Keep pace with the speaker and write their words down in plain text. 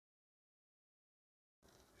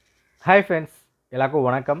Hi friends, எல்லாருக்கும்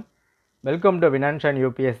வணக்கம். Welcome to வினான்ஷன்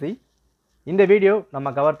UPSC. இந்த வீடியோ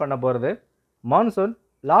நம்ம கவர் பண்ண போகிறது மான்சூன்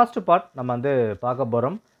லாஸ்ட் பார்ட் நம்ம வந்து பார்க்க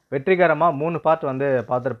போகிறோம். வெற்றிகரமாக 3 பார்ட் வந்து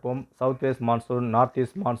பார்த்துருப்போம். South west monsoon, north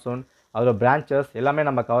east monsoon, அதோட பிரான்ச்சஸ் எல்லாமே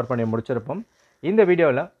நம்ம கவர் பண்ணி முடிச்சிருப்போம். இந்த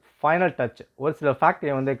வீடியோவில் ஃபைனல் டச் ஒரு சில ஃபேக்ட்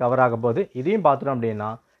வந்து கவர் ஆக போது இதையும் பார்த்துட்டோம் அப்படின்னா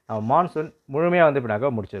நம்ம மான்சூன் முழுமையாக வந்து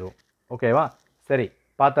பின்னாக முடிச்சிடுவோம். ஓகேவா? சரி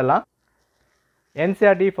பார்த்தலாம்.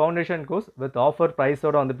 NCERT foundation course with offer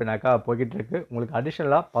ப்ரைஸோடு வந்து பின்னாக்கா போய்கிட்டு இருக்கு. உங்களுக்கு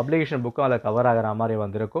அடிஷ்னலாக பப்ளிகேஷன் புக்கும் அதில் கவர் ஆகிற மாதிரி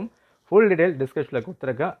வந்திருக்கும். ஃபுல் டீடைல் டிஸ்கிரிப்ஷனில்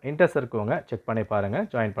கொடுத்துருக்கேன். இன்ட்ரெஸ்ட் இருக்கவங்க செக் பண்ணி பாருங்கள்,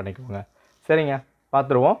 ஜாயின் பண்ணிக்கோங்க. சரிங்க,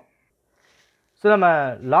 பார்த்துருவோம். ஸோ நம்ம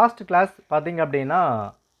லாஸ்ட் கிளாஸ் பார்த்திங்க அப்படின்னா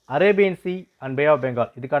Arabian sea and bay of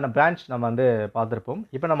Bengal இதுக்கான பிரான்ச் நம்ம வந்து பார்த்துருப்போம்.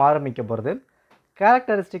 இப்போ நம்ம ஆரம்பிக்க போகிறது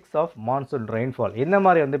கேரக்டரிஸ்டிக்ஸ் ஆஃப் மான்சூன் ரெயின்ஃபால் என்ன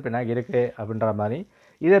மாதிரி வந்து பின்னாக இருக்குது அப்படின்ற மாதிரி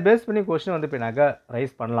இதை பேஸ் பண்ணி கொஸ்டின் வந்து பின்னாக்க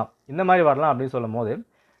ரைஸ் பண்ணலாம். இந்த மாதிரி வரலாம் அப்படின்னு சொல்லும் போது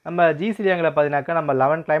நம்ம ஜிசிலியாங்களை பார்த்தீங்கன்னாக்கா நம்ம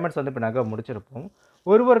 11 கிளைமேட்ஸ் வந்து பின்னாக்க முடிச்சிருப்போம்.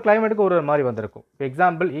 ஒரு கிளைமேட்டுக்கு ஒரு மாதிரி வந்திருக்கும். இப்போ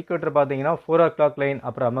எக்ஸாம்பிள் ஈக்குவேட்டர் பார்த்தீங்கன்னா 4 o'clock லைன்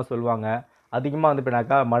அப்புறமா சொல்லுவாங்க அதிகமாக வந்து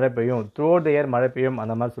பின்னாக்கா மழை பெய்யும், த்ரூ அவுட் த இயர் மழை பெய்யும்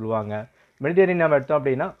அந்த மாதிரி சொல்லுவாங்க. மெடிட்டரேனியன் நம்ம எடுத்தோம்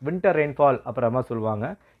அப்படின்னா வின்டர் ரெயின்ஃபால் அப்புறமா சொல்லுவாங்க.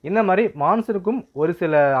 இந்த மாதிரி மான்சூனுக்கும் ஒரு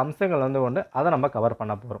சில அம்சங்கள் வந்து உண்டு, அதை நம்ம கவர்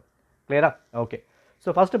பண்ண போகிறோம். கிளியரா? ஓகே.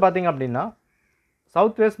 ஸோ ஃபஸ்ட்டு பார்த்திங்க அப்படின்னா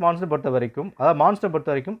சவுத் வெஸ்ட் மான்சூன் பொறுத்த வரைக்கும், அதாவது மான்சூனை பொறுத்த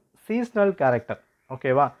வரைக்கும் சீஸ்னல் கேரக்டர்.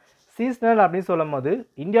 ஓகேவா? சீஸ்னல் அப்படின்னு சொல்லும் போது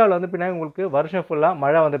இந்தியாவில் வந்து பின்னாடி உங்களுக்கு வருஷம் ஃபுல்லாக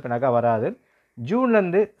மழை வந்து பின்னாக்கா வராது.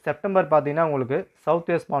 ஜூன்லேருந்து செப்டம்பர் பார்த்தீங்கன்னா உங்களுக்கு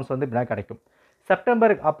சவுத் வெஸ்ட் மான்சூன் வந்து பின்னாடி கிடைக்கும்.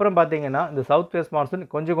 செப்டம்பருக்கு அப்புறம் பார்த்தீங்கன்னா இந்த சவுத் வெஸ்ட் மான்சூன்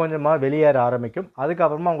கொஞ்சம் கொஞ்சமாக வெளியேற ஆரம்பிக்கும்.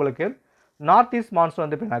 அதுக்கப்புறமா உங்களுக்கு நார்த் ஈஸ்ட் மான்சூன்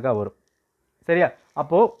வந்து பின்னாக்கா வரும். சரியா?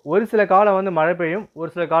 அப்போது ஒரு சில காலம் வந்து மழை பெய்யும், ஒரு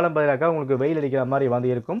சில காலம் பதிலாக்கா உங்களுக்கு வெயில் அடிக்கிற மாதிரி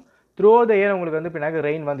வந்து இருக்கும். த்ரூ த இயர் உங்களுக்கு வந்து பின்னாக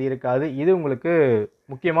ரெயின் வந்து இருக்காது. இது உங்களுக்கு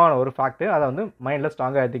முக்கியமான ஒரு ஃபேக்ட்டு, அதை வந்து மைண்டில்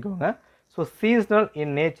ஸ்ட்ராங்காக எடுத்துக்கோங்க. ஸோ சீஸ்னல்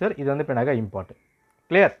இன் நேச்சர் இது வந்து பின்னாக important.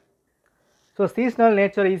 Clear? So seasonal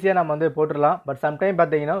nature ஈஸியாக நம்ம வந்து போட்டுடலாம். பட் சம்டைம்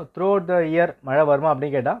பார்த்தீங்கன்னா த்ரூ அவுட் த இயர் மழை வருமா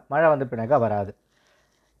அப்படின்னு கேட்டால் மழை வந்து பின்னாக வராது.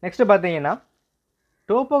 நெக்ஸ்ட்டு பார்த்தீங்கன்னா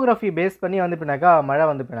டோப்போகிராஃபி பேஸ் பண்ணி வந்து பின்னாக்கா மழை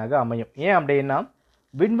வந்து பின்னாக அமையும். ஏன் அப்படின்னா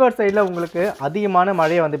விண்ட்வர்ட் சைடில் உங்களுக்கு அதிகமான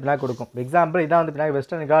மழையை வந்து பின்னாக கொடுக்கும். எக்ஸாம்பிள் இதான் வந்து பின்னாக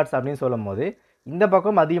வெஸ்டர்ன் காட்ஸ் அப்படின்னு சொல்லும் போது இந்த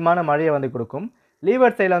பக்கம் அதிகமான மழையை வந்து கொடுக்கும்.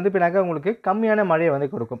 லீவர்ட் சைடில் வந்து பின்னாக்க உங்களுக்கு கம்மியான மழையை வந்து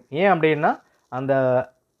கொடுக்கும். ஏன் அப்படின்னா அந்த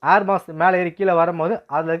ஏர் மாஸ் மேலே ஏறி கீழே வரும்போது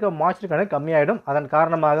அதில் இருக்க மாய்ஸ்சர் கணக்கு கம்மியாகிடும். அதன்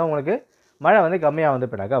காரணமாக உங்களுக்கு மழை வந்து கம்மியாக வந்து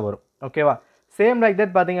பின்னாக்க வரும். ஓகேவா? சேம் லைக்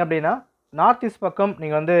தட் பார்த்தீங்க அப்படின்னா நார்த் ஈஸ்ட் பக்கம்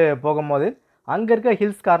நீங்கள் வந்து போகும்போது அங்கே இருக்க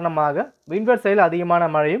ஹில்ஸ் காரணமாக விண்ட்வர்ட் சைடில் அதிகமான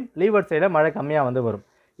மழையும் லீவர்ட் சைடில் மழை கம்மியாக வந்து வரும்.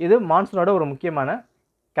 இது மான்சூனோட ஒரு முக்கியமான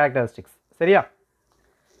கேரக்டரிஸ்டிக்ஸ். சரியா?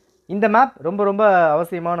 இந்த மேப் ரொம்ப ரொம்ப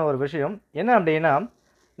அவசியமான ஒரு விஷயம். என்ன அப்படின்னா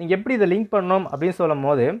நீங்கள் எப்படி இதை லிங்க் பண்ணணும் அப்படின்னு சொல்லும்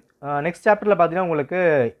போது நெக்ஸ்ட் சாப்டரில் பார்த்தீங்கன்னா உங்களுக்கு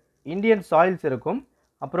இந்தியன் சாயில்ஸ் இருக்கும்,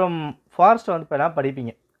 அப்புறம் ஃபாரஸ்ட்டை வந்து இப்போ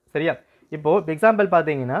படிப்பீங்க. சரியா? இப்போது இப்போ எக்ஸாம்பிள்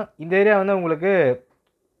பார்த்தீங்கன்னா இந்த ஏரியா வந்து உங்களுக்கு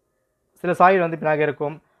சில சாயில் வந்து பின்னாக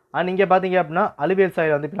இருக்கும். அண்ட் இங்கே பார்த்தீங்க அப்படின்னா அலுவியல்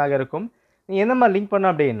சாயில் வந்து பின்னாக இருக்கும். நீங்கள் எந்த மாதிரி லிங்க்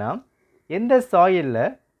பண்ணோம் அப்படின்னா எந்த சாயிலில்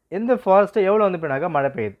எந்த ஃபாரஸ்ட்டை எவ்வளோ வந்து பின்னாக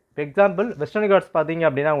மழை பெய்யுது. இப்போ எக்ஸாம்பிள் வெஸ்டர்ன் காட்ஸ் பார்த்தீங்க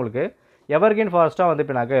அப்படின்னா உங்களுக்கு எவர்கிரீன் ஃபாரஸ்ட்டாக வந்து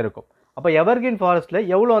பின்னாக்க இருக்கும். அப்போ எவர்கிரீன் ஃபாரஸ்ட்டில்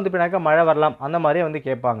எவ்வளோ வந்து பின்னாக்க மழை வரலாம் அந்த மாதிரியே வந்து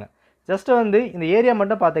கேட்பாங்க. ஜஸ்ட்டு வந்து இந்த ஏரியா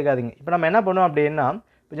மட்டும் பார்த்துக்காதீங்க. இப்போ நம்ம என்ன பண்ணுவோம் அப்படின்னா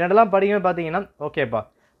இப்போ ஜென்ரலாக படிக்கும்போது பார்த்தீங்கன்னா ஓகேப்பா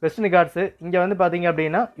வெஸ்டர்ன் காட்ஸு இங்கே வந்து பார்த்தீங்க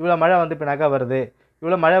அப்படின்னா இவ்வளோ மழை வந்து பின்னாக்கா வருது,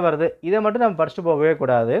 இவ்வளோ மழை வருது, இதை மட்டும் நம்ம படிச்சுட்டு போகவே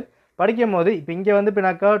கூடாது. படிக்கும் போது இப்போ இங்கே வந்து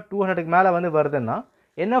பின்னாக்கா 200க்கு மேலே வந்து வருதுன்னா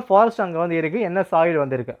என்ன ஃபாரஸ்ட் அங்கே வந்து இருக்குது, என்ன சாயில்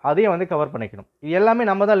வந்து இருக்குது, அதையும் வந்து கவர் பண்ணிக்கணும். இது எல்லாமே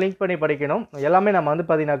நம்ம தான் லிங்க் பண்ணி படிக்கணும். எல்லாமே நம்ம வந்து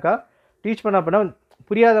பார்த்தீங்கன்னாக்கா டீச் பண்ண அப்படின்னா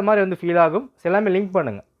புரியாத மாதிரி வந்து ஃபீல் ஆகும். எல்லாமே லிங்க்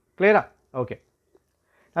பண்ணுங்கள். கிளியரா? ஓகே.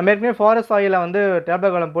 நம்ம ஏற்கனவே ஃபாரஸ்ட் ஆயிலில் வந்து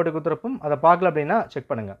டேப்லெட் காலம் போட்டு கொடுத்துருப்போம், அதை பார்க்கல அப்படின்னா செக்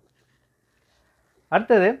பண்ணுங்கள்.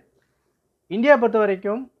 அடுத்தது இந்தியா பொறுத்த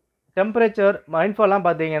வரைக்கும் டெம்பரேச்சர் ரெயின்ஃபால்லாம்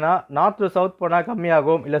பார்த்தீங்கன்னா நார்த் டு சவுத் போனால்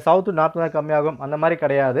கம்மியாகும், இல்லை சவுத் டு நார்த் போனால் கம்மியாகும், அந்த மாதிரி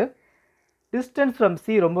கிடையாது. டிஸ்டன்ஸ் ஃப்ரம்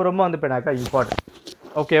சி ரொம்ப ரொம்ப வந்து பின்னாக்கா இம்பார்ட்டன்ட்.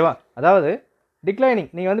 ஓகேவா? அதாவது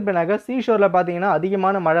டிக்ளைனிங் நீங்கள் வந்து பின்னாக்கா சீ ஷோரில் பார்த்தீங்கன்னா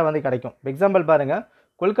அதிகமான மழை வந்து கிடைக்கும். எக்ஸாம்பிள் பாருங்கள்,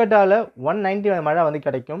 கொல்கட்டாவில் 190 மழை வந்து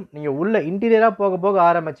கிடைக்கும். நீங்கள் உள்ள இன்டீரியராக போக போக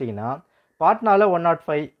ஆரம்பிச்சிங்கன்னா பாட்னாவில்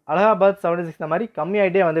 105, அலகாபாத் 76 இந்த மாதிரி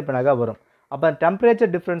கம்மியாகிட்டே வந்து பின்னாக வரும். அப்போ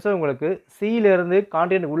டெம்பரேச்சர் டிஃப்ரென்ஸும் உங்களுக்கு சீலேருந்து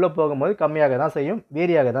கான்டினென்ட் உள்ளே போகும்போது கம்மியாக தான் செய்யும்,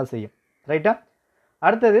 வேரியாக தான் செய்யும். ரைட்டா?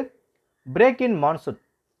 அடுத்தது break in monsoon.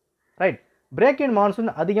 Right? Break in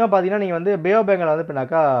monsoon அதிகமாக பார்த்தீங்கன்னா நீங்கள் வந்து பே ஆஃப் பெங்கால் வந்து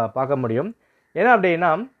பின்னாக்கா பார்க்க முடியும். ஏன்னா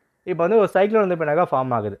அப்படின்னா இப்போ வந்து ஒரு சைக்ளோன் வந்து பின்னாக்கா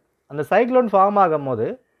ஃபார்ம் ஆகுது. அந்த சைக்ளோன் ஃபார்ம் ஆகும் போது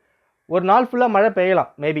ஒரு நாள் ஃபுல்லாக மழை பெய்யலாம்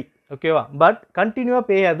மேபி, ஓகேவா? பட் கண்டினியூவாக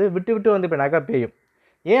பெய்யாது, விட்டு விட்டு வந்து பின்னாக்கா பெய்யும்.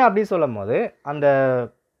 ஏன் அப்படின்னு சொல்லும் போது அந்த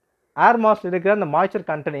ஏர் மாஸ் இருக்கிற அந்த மாய்ச்சர்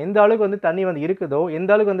கண்டென்ட் எந்த அளவுக்கு வந்து தண்ணி வந்து இருக்குதோ, எந்த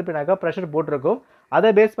அளவுக்கு வந்து பின்னாக்கா ப்ரெஷர் போட்டிருக்கோ அதை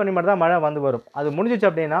பேஸ் பண்ணி மட்டும் தான் மழை வந்து வரும். அது முடிஞ்சிச்சு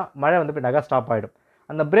அப்படின்னா மழை வந்து பின்னாக்கா ஸ்டாப் ஆகிடும்.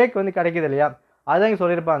 அந்த பிரேக் வந்து கிடைக்கிது இல்லையா, அதான்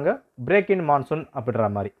சொல்லியிருப்பாங்க பிரேக் இன் மான்சூன் அப்படின்ற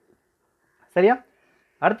மாதிரி. சரியா?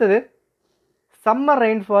 அடுத்தது சம்மர்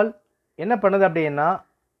ரெயின்ஃபால் என்ன பண்ணுது அப்படின்னா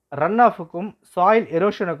ரன் ஆஃபுக்கும் சாயில்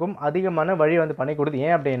எரோஷனுக்கும் அதிகமான வழி வந்து பண்ணி கொடுது.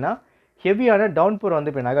 ஏன் அப்படின்னா ஹெவியான டவுன்போர்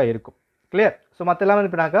வந்து பின்னாக இருக்கும். கிளியர்? ஸோ மற்ற எல்லாம்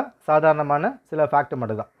வந்து பின்னாக்கா சாதாரணமான சில ஃபேக்ட்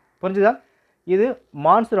மட்டும் தான். புரிஞ்சுதா? இது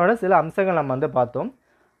மான்சூனோட சில அம்சங்கள் நம்ம வந்து பார்த்தோம்.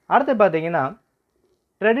 அடுத்து பார்த்தீங்கன்னா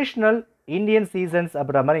ட்ரெடிஷ்னல் இந்தியன் சீசன்ஸ்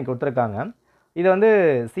அப்படின்ற மாதிரி இங்கே கொடுத்துருக்காங்க. இது வந்து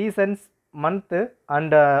seasons month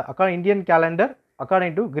and Indian calendar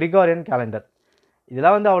according to Gregorian calendar.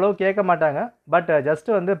 இதெல்லாம் வந்து அவ்வளோ கேட்க மாட்டாங்க, பட்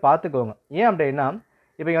ஜஸ்ட்டு வந்து பார்த்துக்கோங்க. ஏன் அப்படின்னா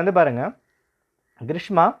இப்போ இங்கே வந்து பாருங்கள்,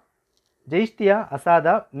 கிருஷ்மா, ஜெய்ஸ்தியா,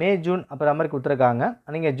 அசாதா, மே, ஜூன் அப்புறம் மாதிரி கொடுத்துருக்காங்க.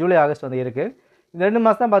 நீங்கள் ஜூலை, ஆகஸ்ட் வந்து இருக்குது. இந்த 2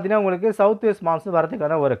 மாதம் தான் பார்த்தீங்கன்னா உங்களுக்கு சவுத் வெஸ்ட் மான்சூன்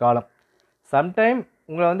வரதுக்கான ஒரு காலம். சம்டைம்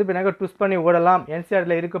உங்களை வந்து பின்னாக்க ட்விஸ்ட் பண்ணி ஓடலாம்,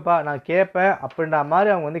 என்சிஆர்டில் இருக்குப்பா நான் கேட்பேன் அப்படின்ற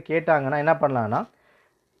மாதிரி அவங்க வந்து கேட்டாங்கன்னா என்ன பண்ணலான்னா,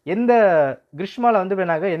 எந்த கிருஷ்மாவில் வந்து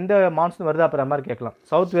பின்னாக்க எந்த மான்சூன் வருது அப்புறம் மாதிரி கேட்கலாம்.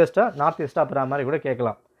 சவுத் வெஸ்ட்டாக, நார்த் வெஸ்ட்டாக அப்புறம் மாதிரி கூட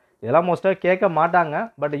கேட்கலாம். இதெல்லாம் மோஸ்ட்டாக கேட்க மாட்டாங்க,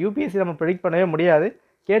 பட் யூபிஎஸ்சி நம்ம ப்ரெடிக்ட் பண்ணவே முடியாது.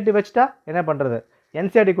 கேட்டு வச்சுட்டா என்ன பண்ணுறது,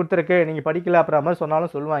 என்சிஆர்டி கொடுத்துருக்கு நீங்கள் படிக்கல அப்புறம் மாதிரி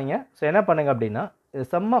சொன்னாலும் சொல்லுவாங்க. ஸோ என்ன பண்ணுங்க அப்படின்னா இது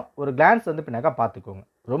செம்ம ஒரு கிளான்ஸ் வந்து பின்னாக்கா பார்த்துக்கோங்க.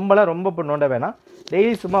 ரொம்ப இப்போ நோண்ட வேணாம்,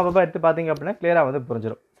 டெய்லி சும்மா அப்பப்போ எடுத்து பார்த்தீங்க அப்படின்னா கிளியராக வந்து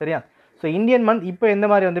புரிஞ்சிடும். சரியா? ஸோ இந்தியன் மந்த் இப்போ எந்த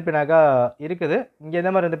மாதிரி வந்து பின்னாக்கா இருக்குது, இங்கே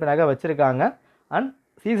எந்த மாதிரி வந்து பின்னாக்கா வச்சுருக்காங்க, அண்ட்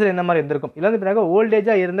சீசன் எந்த மாதிரி இருந்திருக்கும், இல்லை வந்து பின்னாக்கா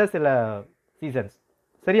ஓல்டேஜாக இருந்த சில சீசன்ஸ்.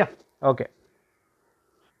 சரியா? ஓகே.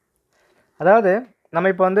 அதாவது நம்ம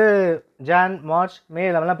இப்போ வந்து ஜான், மார்ச், மே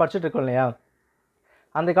இதெல்லாம் படிச்சுட்டு இருக்கோம் இல்லையா?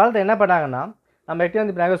 அந்த காலத்தில் என்ன பண்ணாங்கன்னா நம்ம எட்டு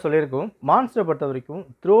வந்து பின்னாக சொல்லியிருக்கோம், மான்சூனை பொறுத்த வரைக்கும்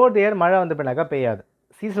த்ரூ அவுட் இயர் மழை வந்து பின்னாக்கா பெய்யாது.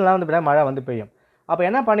 சீசன்லாம் வந்து பின்னாக மழை வந்து பெய்யும். அப்போ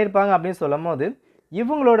என்ன பண்ணியிருப்பாங்க அப்படின்னு சொல்லும் போது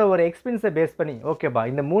இவங்களோட ஒரு எக்ஸ்பீரியன்ஸை பேஸ் பண்ணி ஓகேப்பா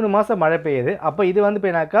இந்த 3 மாதம் மழை பெய்யுது, அப்போ இது வந்து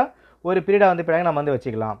பின்னாக்கா ஒரு பீரியடாக வந்து பின்னாக நம்ம வந்து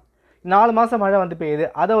வச்சுக்கலாம். 4 மாதம் மழை வந்து பெய்யுது,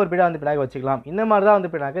 அதை ஒரு பீரியடாக வந்து பின்னாக வச்சுக்கலாம். இந்த மாதிரி தான்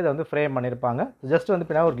வந்து பின்னாக்க இதை வந்து ஃப்ரேம் பண்ணியிருப்பாங்க. ஜஸ்ட் வந்து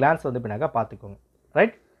பின்னாக ஒரு கிளான்ஸ் வந்து பின்னாக்கா பார்த்துக்கோங்க.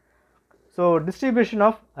 Right? So distribution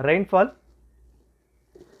of rainfall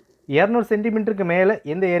 200 சென்டிமீட்டருக்கு மேலே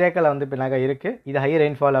எந்த ஏரியாக்களில் வந்து பின்னாக இருக்குது, இது ஹை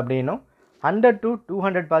ரெயின்ஃபால் அப்படின்னும். 100 to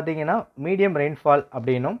 200 பார்த்தீங்கன்னா மீடியம் ரெயின்ஃபால்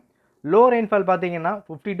அப்படின்னும். லோ ரெயின்ஃபால் பார்த்தீங்கன்னா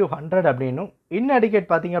 50 to 100 அப்படின்னும். இன்அடிகேட்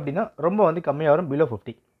பார்த்தீங்க அப்படின்னா ரொம்ப வந்து கம்மியாக வரும், பிலோ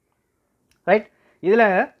 50. ரைட்? இதில்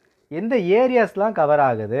எந்த ஏரியாஸ்லாம் கவர்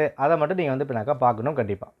ஆகுது அதை மட்டும் நீங்கள் வந்து பின்னாக்கா பார்க்கணும்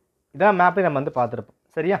கண்டிப்பாக. இதான் மேப்பை நம்ம வந்து பார்த்துருப்போம்.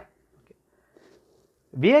 சரியா? ஓகே.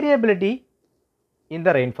 வேரியபிலிட்டி இந்த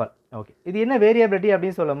ரெயின்ஃபால். ஓகே, இது என்ன வேரியபிலிட்டி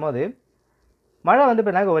அப்படின்னு சொல்லும் போது மழை வந்து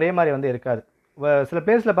பின்னாக்க ஒரே மாதிரி வந்து இருக்காது. சில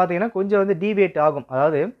பிளேஸில் பார்த்தீங்கன்னா கொஞ்சம் வந்து டீவியேட் ஆகும்.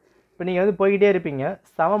 அதாவது இப்போ நீங்கள் வந்து போய்கிட்டே இருப்பீங்க,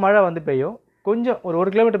 சம மழை வந்து பெய்யும், கொஞ்சம் ஒரு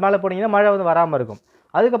 1 கிலோமீட்டர் மேலே போனீங்கன்னா மழை வந்து வராமல் இருக்கும்,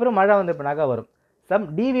 அதுக்கப்புறம் மழை வந்து பின்னாக்கா வரும். சம்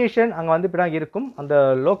டீவியேஷன் அங்கே வந்து பின்னாக இருக்கும், அந்த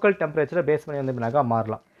லோக்கல் டெம்பரேச்சரை பேஸ் பண்ணி வந்து பின்னாக்கா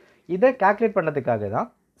மாறலாம். இதை கால்குலேட் பண்ணுறதுக்காக தான்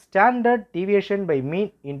standard deviation by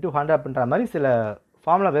mean into 100 அப்படின்ற மாதிரி சில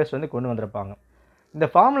ஃபார்முலா பேஸ்ட் வந்து கொண்டு வந்திருப்பாங்க. இந்த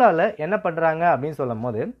ஃபார்முலாவில் என்ன பண்ணுறாங்க அப்படின்னு சொல்லும்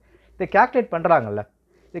போது இதை கால்குலேட் பண்ணுறாங்கல்ல,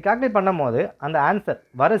 இது கால்குலேட் பண்ணும் போது அந்த ஆன்சர்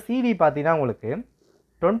வர சிவி பார்த்தீங்கன்னா உங்களுக்கு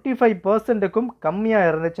 25%க்கும் கம்மியாக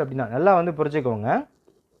இருந்துச்சு அப்படின்னா, நல்லா வந்து புரிஞ்சுக்கோங்க,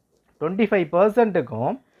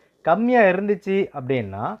 25%க்கும் கம்மியாக இருந்துச்சு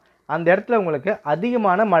அப்படின்னா அந்த இடத்துல உங்களுக்கு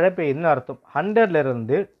அதிகமான மழை பெய்யுதுன்னு அர்த்தம்.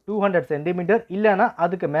 100லேருந்து 200 சென்டிமீட்டர் இல்லைன்னா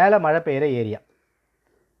அதுக்கு மேலே மழை பெய்கிற ஏரியா.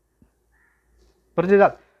 புரிஞ்சுதா?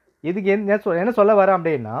 இதுக்கு என்ன சொல்ல வரேன்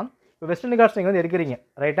அப்படின்னா, இப்போ வெஸ்டர்ன் காட்ஸ் நீங்கள் வந்து எடுக்கிறீங்க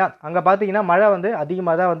ரைட்டா, அங்கே பார்த்தீங்கன்னா மழை வந்து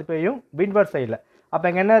அதிகமாக தான் வந்து பெய்யும் விண்ட்வர்ட் சைடில். அப்போ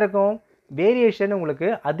இங்கே என்ன இருக்கும், வேரியேஷன் உங்களுக்கு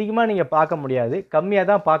அதிகமாக நீங்கள் பார்க்க முடியாது, கம்மியாக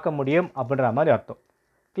தான் பார்க்க முடியும் அப்படின்ற மாதிரி அர்த்தம்.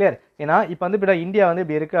 கிளியர்? ஏன்னா இப்போ வந்து இப்போ இந்தியா வந்து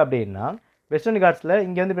இப்படி இருக்குது அப்படின்னா வெஸ்டர்ன் காட்ஸில்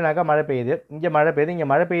இங்கே வந்து பின்னாக்கா மழை பெய்யுது, இங்கே மழை பெய்யுது, இங்கே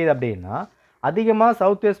மழை பெய்யுது அப்படின்னா அதிகமாக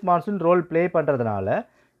south west monsoon role play பண்ணுறதுனால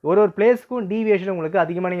ஒரு டீவியேஷன் டீவியேஷன் உங்களுக்கு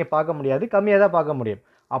அதிகமாக நீங்கள் பார்க்க முடியாது, கம்மியாக தான் பார்க்க முடியும்.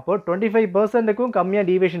 அப்போது 25%க்கும் கம்மியாக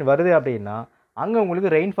டீவியேஷன் வருது அப்படின்னா அங்கே உங்களுக்கு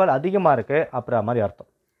ரெயின்ஃபால் அதிகமாக இருக்குது அப்படின்ற மாதிரி அர்த்தம்.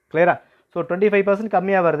 கிளியரா? ஸோ 25%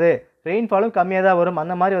 கம்மியாக வருது, ரெயின்ஃபாலும் கம்மியாக தான் வரும்,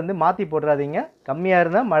 அந்த மாதிரி வந்து மாற்றி போடுறாதீங்க. கம்மியாக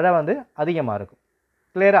இருந்தால் மழை வந்து அதிகமாக இருக்கும்.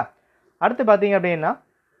 கிளியரா? அடுத்து பார்த்தீங்க அப்படின்னா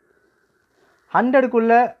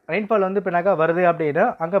 100க்குள்ளே ரெயின்ஃபால் வந்து பின்னாக்கா வருது அப்படின்னா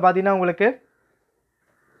அங்கே பார்த்தீங்கன்னா உங்களுக்கு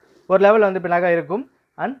ஒரு லெவலில் வந்து பின்னாக்கா இருக்கும்.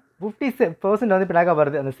 அண்ட் 50% வந்து பின்னாக்கா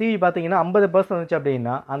வருது, அந்த சிவி பார்த்தீங்கன்னா 50% வந்துச்சு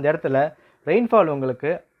அப்படின்னா அந்த இடத்துல ரெயின்ஃபால்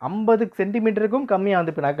உங்களுக்கு 50 சென்டிமீட்டருக்கும் கம்மியாக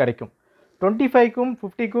வந்து பின்னாக்கா கிடைக்கும். 25க்கும்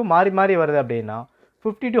 50க்கும் மாறி மாறி வருது அப்படின்னா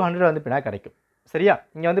 50 to 100 வந்து பின்னாக கிடைக்கும். சரியா?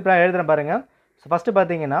 இங்கே வந்து இப்போ எழுதுகிறேன் பாருங்கள். ஸோ ஃபஸ்ட்டு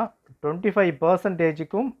பார்த்தீங்கன்னா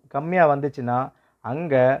 25%க்கும் கம்மியாக வந்துச்சுன்னா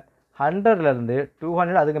அங்கே 100லேருந்து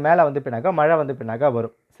 200 அதுக்கு மேலே வந்து பின்னாக்கா மழை வந்து பின்னாக்கா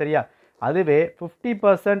வரும். சரியா? அதுவே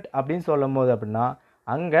 50% அப்படின்னு சொல்லும் போது அப்படின்னா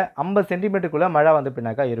அங்கே 50 சென்டிமீட்டருக்குள்ளே மழை வந்து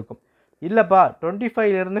பின்னாக்கா இருக்கும். இல்லைப்பா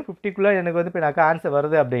 25லேருந்து 50க்குள்ளே எனக்கு வந்து பின்னாக்கா ஆன்சர்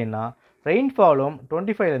வருது அப்படின்னா ரெயின்ஃபாலும்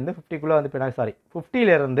 25லேருந்து 50க்குள்ளே வந்து பின்னாக்கா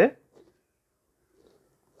 50லேருந்து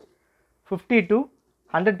 50 to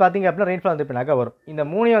 100 பார்த்தீங்க அப்படின்னா ரெயின்ஃபால் வந்து பின்னாக்கா வரும். இந்த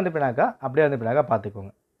 3 வந்து பின்னாக்கா அப்படியே வந்து பின்னாக்கா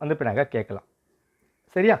பார்த்துக்கோங்க. வந்து பின்னாக கேட்கலாம்.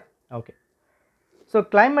 சரியா? Okay. So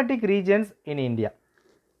climatic regions in India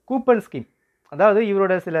coupon scheme, அதாவது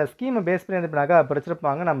இவரோட சில ஸ்கீமை பேஸ் பண்ணி வந்து பின்னாக்கா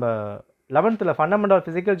படிச்சிருப்பாங்க. நம்ம 11th ஃபண்டமெண்டல்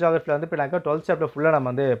ஃபிசிக்கல் ஜியாகிரஃபியில் வந்து பின்னாக்கா 12th சாப்டர் ஃபுல்லாக நம்ம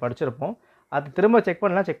வந்து படிச்சிருப்போம். அது திரும்ப செக்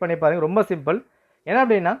பண்ணலாம், செக் பண்ணி பாருங்கள். ரொம்ப சிம்பிள். என்ன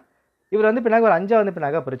அப்படின்னா இவர் வந்து பின்னாக ஒரு 5 வந்து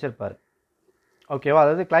பின்னாக பிரிச்சிருப்பார். ஓகேவா?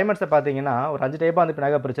 அதாவது கிளைமேட்ஸை பார்த்தீங்கன்னா ஒரு 5 டைப்பாக வந்து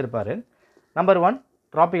பின்னாக பிரிச்சிருப்பார். Number 1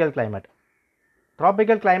 tropical climate.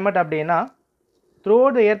 Tropical climate அப்படின்னா த்ரூ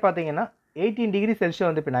அவுட் த இயர் பார்த்தீங்கன்னா 18 டிகிரி செல்சியஸ்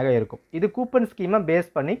வந்து பின்னாக இருக்கும். இது கூப்பன் ஸ்கீமை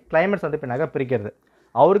பேஸ் பண்ணி கிளைமேட்ஸ் வந்து பின்னாக பிரிக்கிறது.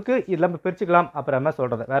 அவருக்கு இதில் நம்ம பிரிச்சுக்கலாம் அப்புறமா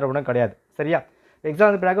சொல்கிறது, வேறு ஒன்றும் கிடையாது. சரியா? எக்ஸாம்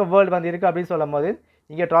வந்து பின்னாக வேர்ல்டு வந்து இருக்குது அப்படின்னு சொல்லும் போது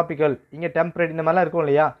இங்கே ட்ராபிக்கல், இங்கே டெம்பரேட், இந்த மாதிரிலாம் இருக்கும்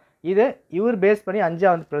இல்லையா? இது இவர் பேஸ் பண்ணி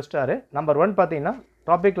 5 வந்து பிரிச்சிட்டாரு. நம்பர் 1 பார்த்தீங்கன்னா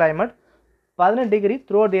traffic climate 18 degree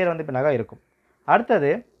through out year வந்து பின்னாக இருக்கும்.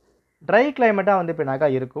 அடுத்தது ட்ரை கிளைமேட்டாக வந்து பின்னாக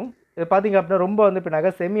இருக்கும். இது பார்த்திங்க அப்படின்னா ரொம்ப வந்து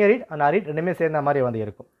பின்னாக செமி அரிட் அண்ட் அரிட் ரெண்டுமே சேர்ந்த மாதிரி வந்து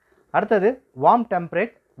இருக்கும். அடுத்தது வார்ம்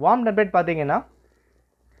டெம்பரேட். வார்ம் டெம்பரேட் பார்த்தீங்கன்னா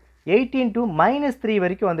 18 to -3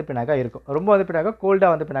 வரைக்கும் வந்து பின்னாக இருக்கும். ரொம்ப வந்து பின்னாக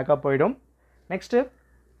கோல்டாக வந்து பின்னாக போயிடும். Next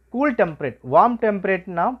cool temperate. வார்ம்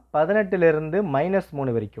டெம்பரேட்னா 18லேருந்து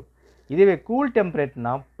 -3 வரைக்கும். இதுவே கூல்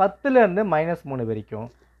டெம்பரேட்னா 10லேருந்து -3 வரைக்கும்.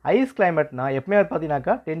 ஐஸ் கிளைமேட்னா எப்பவுமே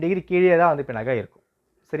பார்த்தீங்கன்னாக்கா 10 டிகிரி கீழே தான் வந்து பின்னாக இருக்கும்.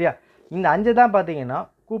 சரியா? இந்த 5 தான் பார்த்தீங்கன்னா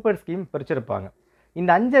கூப்பன் ஸ்கீம் பிரிச்சிருப்பாங்க. இந்த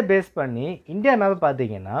 5 பேஸ் பண்ணி இந்தியா மேப்பை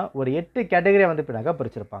பார்த்தீங்கன்னா ஒரு 8 கேட்டகரியாக வந்து பின்னாக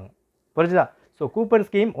பிரிச்சிருப்பாங்க. புரிஞ்சுதா? ஸோ கூப்பன்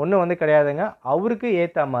ஸ்கீம் ஒன்றும் வந்து கிடையாதுங்க. அவருக்கு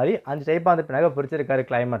ஏற்ற மாதிரி 5 டைப்பாக வந்து பின்னாக பிரிச்சிருக்காரு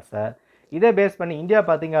கிளைமேட்ஸை. இதை பேஸ் பண்ணி இந்தியா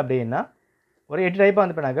பார்த்தீங்க அப்படின்னா ஒரு 8 டைப்பாக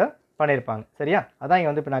வந்து பின்னாக பண்ணியிருப்பாங்க. சரியா? அதான்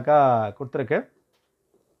இங்கே வந்து பின்னாக்கா கொடுத்துருக்கு.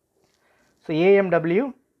 So AMW,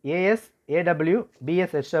 as, AW,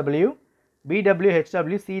 பிஎஸ்ஹெச்டபிள்யூ,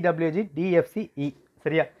 பிடபிள்யூஹெச்டபிள்யூ, CWG, டிஎஃப்சிஇ.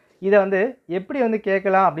 சரியா? இதை வந்து எப்படி வந்து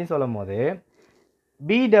கேட்கலாம் அப்படின்னு சொல்லும் போது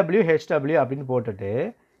பிடபிள்யூஹெச்டபிள்யூ அப்படின்னு போட்டுட்டு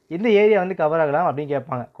இந்த ஏரியா வந்து கவர் ஆகலாம் அப்படின்னு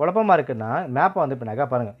கேட்பாங்க. குழப்பமாக இருக்குன்னா மேப்பை வந்து பின்னாக்கா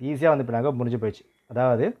பாருங்கள், ஈஸியாக வந்து பின்னாக்கா முடிஞ்சு போயிடுச்சு.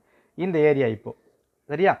 அதாவது இந்த ஏரியா இப்போது.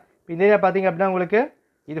 சரியா? இப்போ இந்த ஏரியா பார்த்தீங்க அப்படின்னா உங்களுக்கு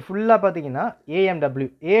இது ஃபுல்லாக பார்த்தீங்கன்னா ஏஎம்டபிள்யூ.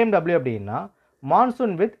 ஏஎம்டபிள்யூ அப்படின்னா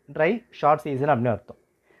monsoon with try short season அப்படின்னு அர்த்தம்.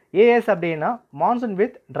 ஏஎஸ் அப்படின்னா monsoon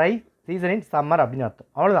with try season in summer அப்படின்னு அர்த்தம்.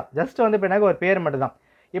 அவ்வளோதான். ஜஸ்ட் வந்து பின்னாக்க ஒரு பேர் மட்டும் தான்.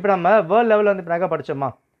 இப்போ நம்ம வேர்ல்டு லெவலில் வந்து பின்னாக்கா படித்தோமா,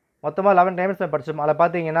 மொத்தமாக 11 டைம்ஸ் படித்தோமா. அதில்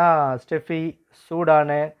பார்த்தீங்கன்னா ஸ்டெஃபி,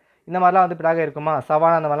 சூடானு இந்த மாதிரிலாம் வந்து பின்னாக இருக்குமா,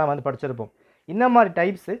 சவானா அந்த மாதிரிலாம் வந்து படிச்சிருப்போம். இந்த மாதிரி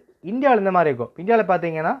டைப்ஸு இந்தியாவில் இந்த மாதிரி இருக்கும். இந்தியாவில்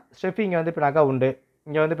பார்த்தீங்கன்னா ஸ்டெஃபி இங்கே வந்து பின்னாக்கா உண்டு.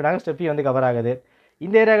 இங்கே வந்து பின்னாக ஸ்டெஃபி வந்து கவர் ஆகுது.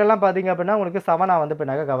 இந்த ஏரியாக்கெல்லாம் பார்த்தீங்க அப்படின்னா உங்களுக்கு சவானா வந்து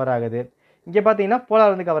பின்னாக கவர் ஆகுது. இங்கே பார்த்தீங்கன்னா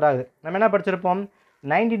போலார் வந்து கவர் ஆகுது. நம்ம என்ன படிச்சிருப்போம்,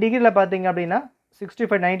 90 டிகிரியில் பார்த்தீங்க அப்படின்னா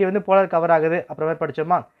 65-90 வந்து போலார் கவர் ஆகுது அப்புறமே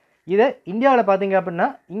படித்தோமா. இதை இந்தியாவில் பார்த்தீங்க அப்படின்னா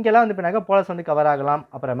இங்கெல்லாம் வந்து பின்னாக்க போலார்ஸ் வந்து கவர் ஆகலாம்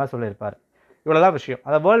அப்புறமா சொல்லியிருப்பார். இவ்வளோதான் விஷயம்.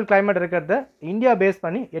 அதை வேர்ல்டு கிளைமேட் இருக்கிறத இந்தியா பேஸ்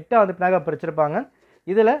பண்ணி 8 வந்து பின்னாக பிரிச்சிருப்பாங்க.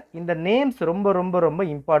 இதில் இந்த நேம்ஸ் ரொம்ப ரொம்ப ரொம்ப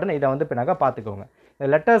இம்பார்ட்டன்ட். இதை வந்து பின்னாக்கா பார்த்துக்கோங்க. இந்த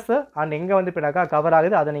லெட்டர்ஸு அண்ட் எங்கே வந்து பின்னாக்கா கவர்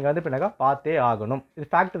ஆகுது அதை நீங்கள் வந்து பின்னாக்கா பார்த்தே ஆகணும். இது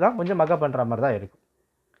ஃபேக்ட் தான், கொஞ்சம் மக்கப் பண்ணுற மாதிரி தான் இருக்கும்.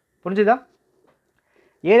 புரிஞ்சுதா?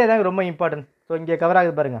 ஏரியா தான் ரொம்ப இம்பார்ட்டன்ட். ஸோ இங்கே கவர்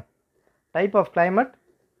ஆகுது பாருங்கள், type of climate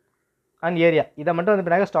and area. இதை மட்டும் வந்து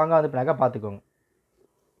பின்னாக்கா ஸ்ட்ராங்காக வந்து பின்னாக்கா பார்த்துக்கோங்க.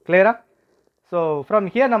 கிளியரா? ஸோ ஃப்ரம்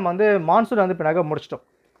ஹியர் நம்ம வந்து மான்சூன் வந்து பின்னாக்கா முடிச்சிட்டோம்.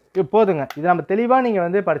 இது போதுங்க. இது நம்ம தெளிவாக நீங்கள்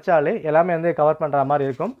வந்து படித்தாலே எல்லாமே வந்து கவர் பண்ணுற மாதிரி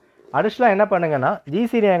இருக்கும். அடிஷ்னலாக என்ன பண்ணுங்கன்னா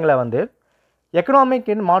ஜிசி ரேங்கில் வந்து எக்கனாமிக்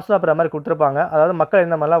இன் மான்சூன் அப்புறம் மாதிரி கொடுத்துருப்பாங்க. அதாவது மக்கள்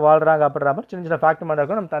இந்த மாதிரிலாம் வாழ்கிறாங்க அப்படின்ற மாதிரி சின்ன சின்ன ஃபேக்ட் மட்டும்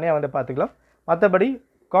இருக்கும். நம்ம தனியாக வந்து பார்த்துக்கலாம். மற்றபடி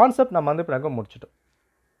கான்செப்ட் நம்ம வந்து பின்னாக்க முடிச்சிட்டோம்.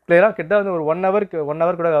 கிளியராக கிட்ட வந்து ஒரு 1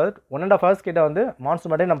 hour கூட அதாவது 1.5 hours கிட்ட வந்து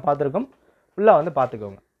மான்சூன் மட்டும் நம்ம பார்த்துருக்கோம். ஃபுல்லாக வந்து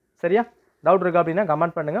பார்த்துக்கோங்க. சரியா? டவுட் இருக்குது அப்படின்னா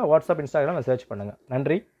கமெண்ட் பண்ணுங்கள். வாட்ஸ்அப், இன்ஸ்டாகிராமில் சர்ச் பண்ணுங்கள்.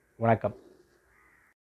 நன்றி, வணக்கம்.